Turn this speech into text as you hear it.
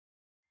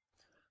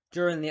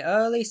During the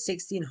early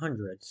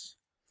 1600s,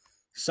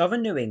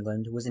 southern New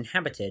England was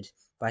inhabited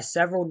by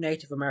several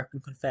Native American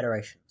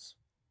confederations.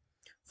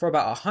 For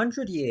about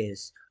 100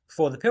 years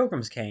before the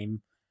Pilgrims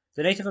came,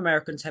 the Native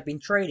Americans had been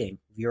trading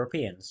with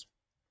Europeans.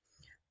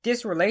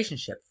 This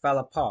relationship fell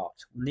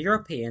apart when the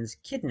Europeans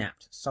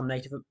kidnapped some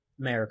Native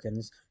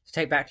Americans to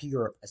take back to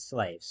Europe as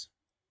slaves.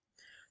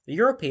 The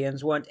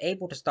Europeans weren't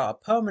able to start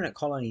a permanent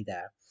colony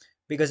there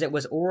because it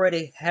was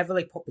already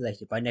heavily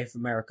populated by Native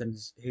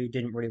Americans who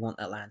didn't really want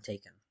that land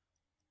taken.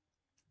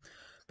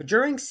 But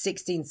during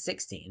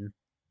 1616,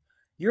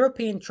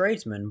 European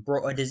tradesmen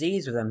brought a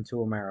disease with them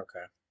to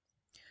America.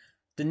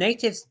 The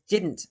natives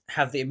didn't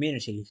have the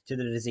immunity to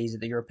the disease that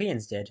the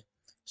Europeans did,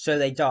 so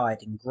they died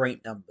in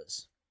great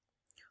numbers.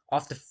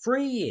 After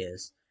 3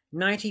 years,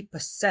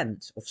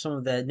 90% of some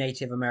of the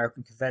Native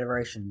American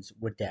confederations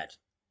were dead.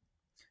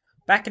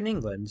 Back in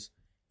England,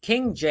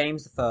 King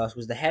James I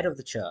was the head of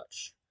the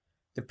church.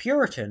 The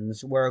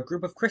Puritans were a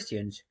group of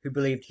Christians who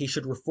believed he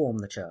should reform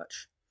the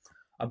church.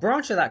 A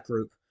branch of that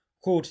group,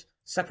 called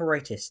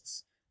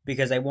Separatists,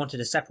 because they wanted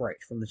to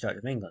separate from the Church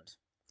of England.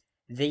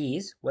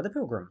 These were the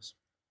Pilgrims.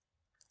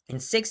 In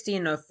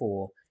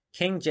 1604,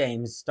 King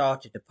James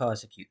started to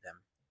persecute them,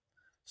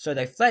 so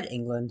they fled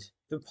England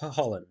to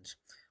Holland,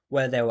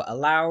 where they were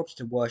allowed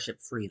to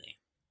worship freely.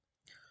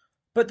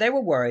 But they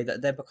were worried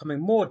that they're becoming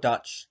more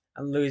Dutch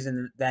and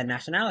losing their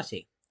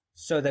nationality,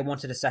 so they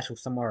wanted to settle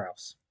somewhere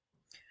else.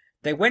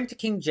 They went to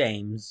King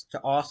James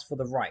to ask for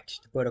the right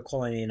to build a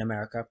colony in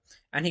America,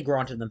 and he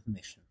granted them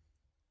permission.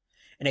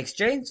 In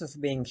exchange for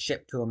being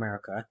shipped to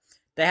America,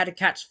 they had to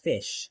catch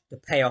fish to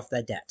pay off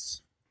their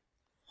debts.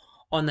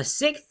 On the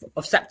 6th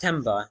of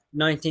September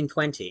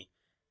 1920,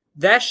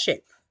 their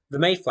ship, the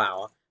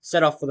Mayflower,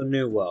 set off for the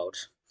New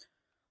World.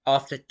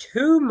 After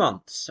 2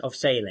 months of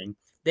sailing,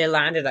 they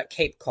landed at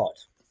Cape Cod.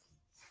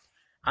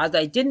 As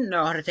they didn't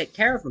know how to take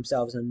care of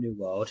themselves in the New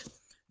World,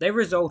 they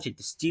resorted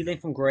to stealing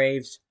from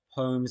graves,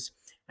 homes,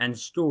 and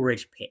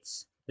storage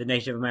pits the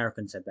Native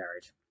Americans had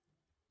buried.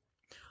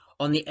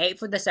 On the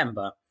 8th of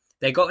December,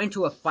 they got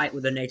into a fight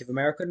with the Native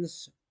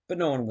Americans, but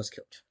no one was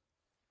killed.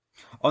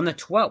 On the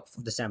 12th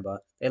of December,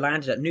 they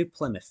landed at New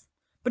Plymouth,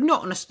 but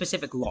not on a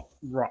specific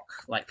rock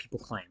like people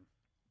claim.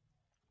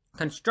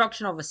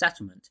 Construction of a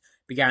settlement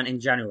began in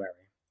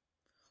January.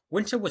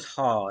 Winter was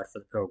hard for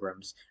the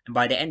Pilgrims, and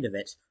by the end of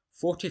it,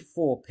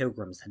 44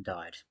 Pilgrims had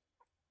died.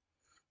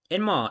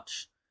 In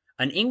March,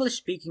 an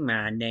English-speaking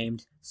man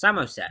named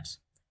Samoset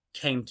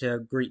came to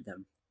greet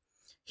them.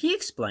 He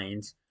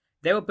explained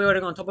they were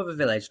building on top of a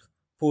village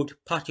called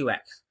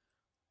Patuxet,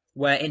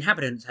 where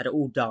inhabitants had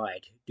all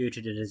died due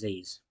to the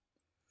disease.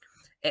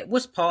 It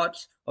was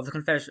part of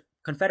the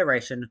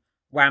Confederation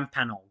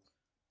Wampanoag.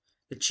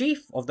 The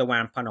chief of the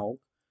Wampanoag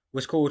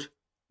was called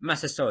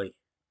Massasoit,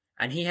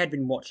 and he had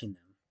been watching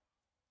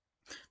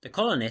them. The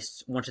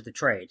colonists wanted to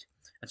trade,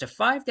 and so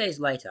 5 days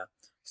later,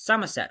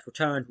 Samoset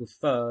returned with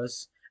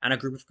furs and a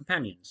group of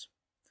companions.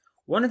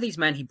 One of these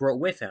men he brought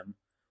with him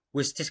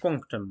was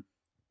Tisquantum.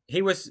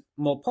 He was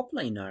more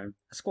popularly known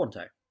as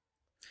Squanto.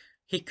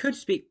 He could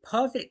speak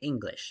perfect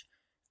English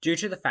due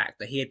to the fact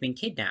that he had been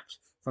kidnapped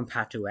from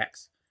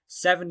Patuxet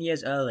 7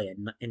 years earlier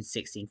in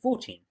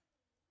 1614.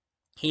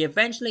 He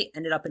eventually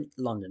ended up in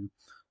London,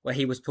 where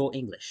he was taught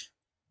English.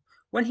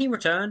 When he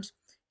returned,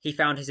 he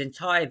found his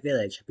entire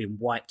village had been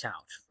wiped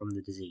out from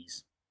the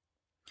disease.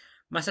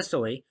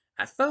 Massasoit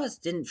at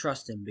first didn't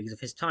trust him because of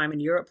his time in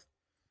Europe,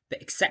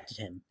 but accepted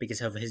him because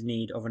of his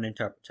need of an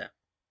interpreter.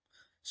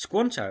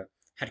 Squanto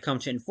had come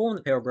to inform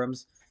the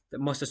Pilgrims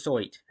that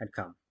Massasoit had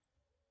come.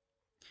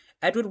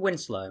 Edward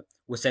Winslow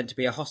was sent to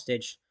be a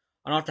hostage,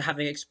 and after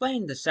having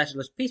explained the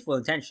settlers' peaceful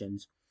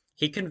intentions,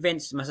 he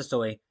convinced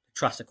Massasoit to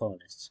trust the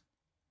colonists.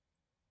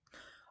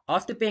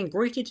 After being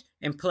greeted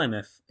in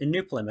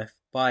New Plymouth,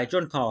 by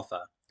John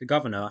Carver, the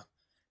governor,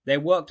 they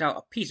worked out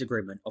a peace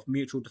agreement of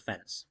mutual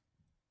defense.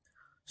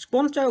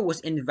 Squanto was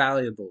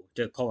invaluable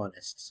to the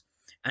colonists,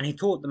 and he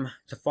taught them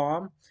to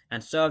farm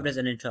and served as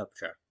an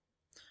interpreter.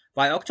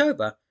 By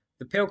October,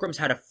 the Pilgrims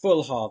had a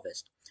full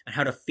harvest and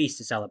held a feast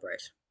to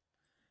celebrate.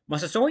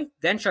 Massasoit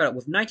then showed up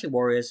with 90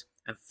 warriors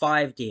and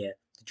 5 deer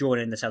to join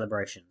in the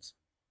celebrations.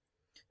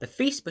 The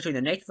feast between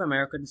the Native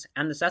Americans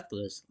and the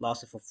settlers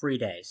lasted for 3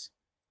 days.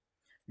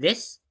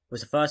 This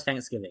was the first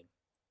Thanksgiving.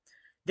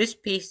 This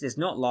peace did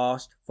not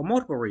last for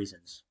multiple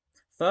reasons.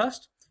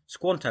 First,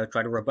 Squanto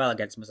tried to rebel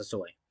against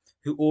Massasoit,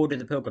 who ordered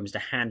the Pilgrims to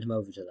hand him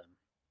over to them.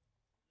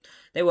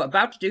 They were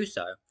about to do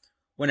so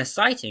when a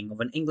sighting of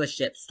an English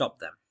ship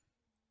stopped them.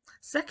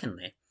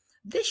 Secondly,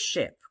 this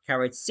ship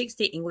carried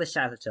 60 English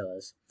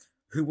settlers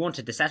who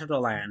wanted to settle the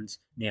land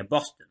near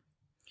Boston.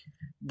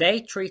 They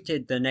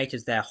treated the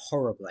natives there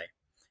horribly,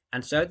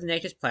 and so the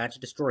natives planned to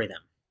destroy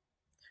them.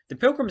 The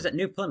Pilgrims at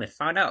New Plymouth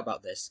found out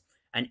about this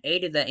and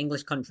aided their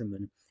English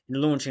countrymen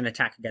in launching an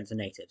attack against the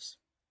natives.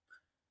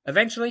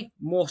 Eventually,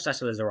 more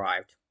settlers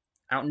arrived,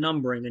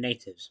 outnumbering the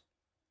natives.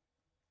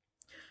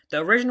 The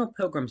original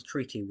Pilgrims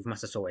Treaty with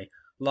Massasoit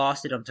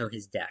lasted until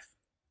his death.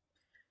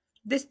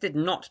 This did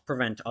not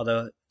prevent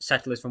other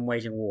settlers from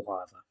waging war,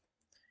 however.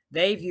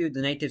 They viewed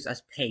the natives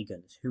as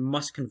pagans who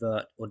must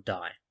convert or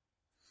die.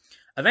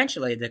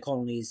 Eventually, the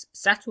colonies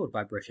settled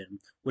by Britain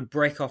would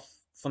break off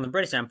from the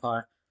British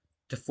Empire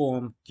to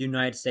form the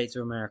United States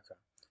of America,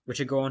 which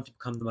would go on to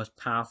become the most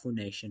powerful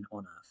nation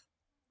on earth.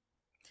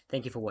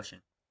 Thank you for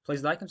watching.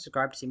 Please like and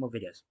subscribe to see more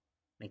videos.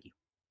 Thank you.